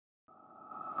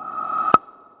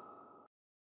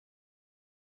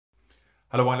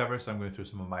Hello wine lovers, I'm going through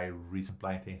some of my recent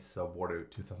blind tastes of Bordeaux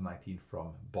 2019 from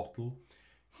bottle.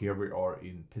 Here we are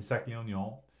in Pessac,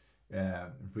 Léognan,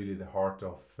 really the heart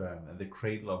of and the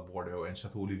cradle of Bordeaux, and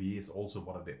Château Olivier is also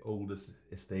one of the oldest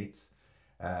estates.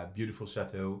 Beautiful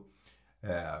chateau,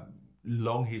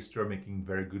 long history of making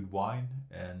very good wine,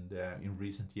 and in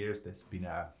recent years there's been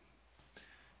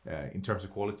in terms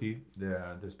of quality,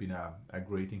 there's been a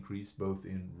great increase both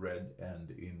in red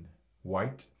and in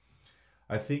white.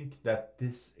 I think that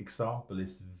this example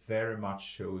is very much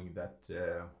showing that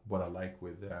what I like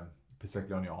with Pessac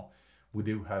Léognan. We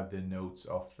do have the notes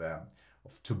of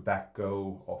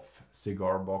tobacco, of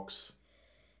cigar box.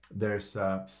 There's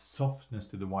a softness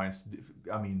to the wines.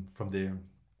 I mean,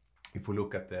 if we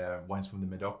look at the wines from the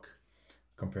Medoc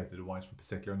compared to the wines from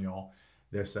Pessac Léognan,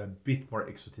 there's a bit more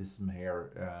exotism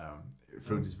here.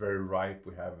 Fruit is very ripe.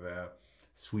 We have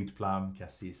sweet plum,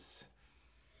 cassis,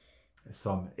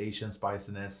 some Asian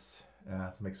spiciness,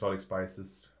 some exotic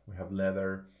spices. We have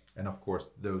leather, and of course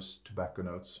those tobacco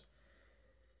notes.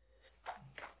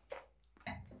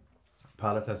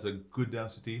 Palate has a good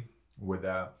density with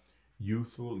a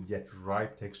youthful yet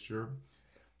ripe texture,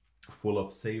 full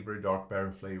of savory dark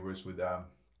berry flavors with a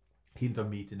hint of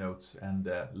meaty notes and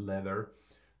leather.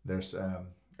 There's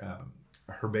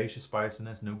herbaceous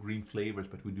spiciness, no green flavors,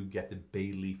 but we do get the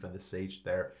bay leaf and the sage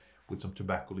there, with some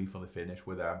tobacco leaf on the finish,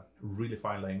 with a really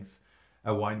fine length.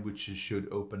 A wine which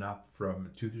should open up from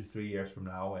 2 to 3 years from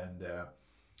now, and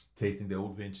tasting the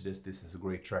old vintages, this is a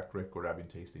great track record. I've been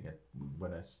tasting it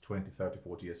when it's 20, 30,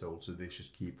 40 years old, so they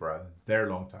should keep for a very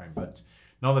long time. But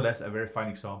nonetheless, a very fine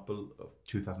example of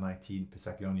 2019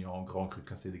 Pessac Léognan Grand Cru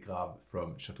Classé de Grave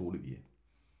from Château Olivier.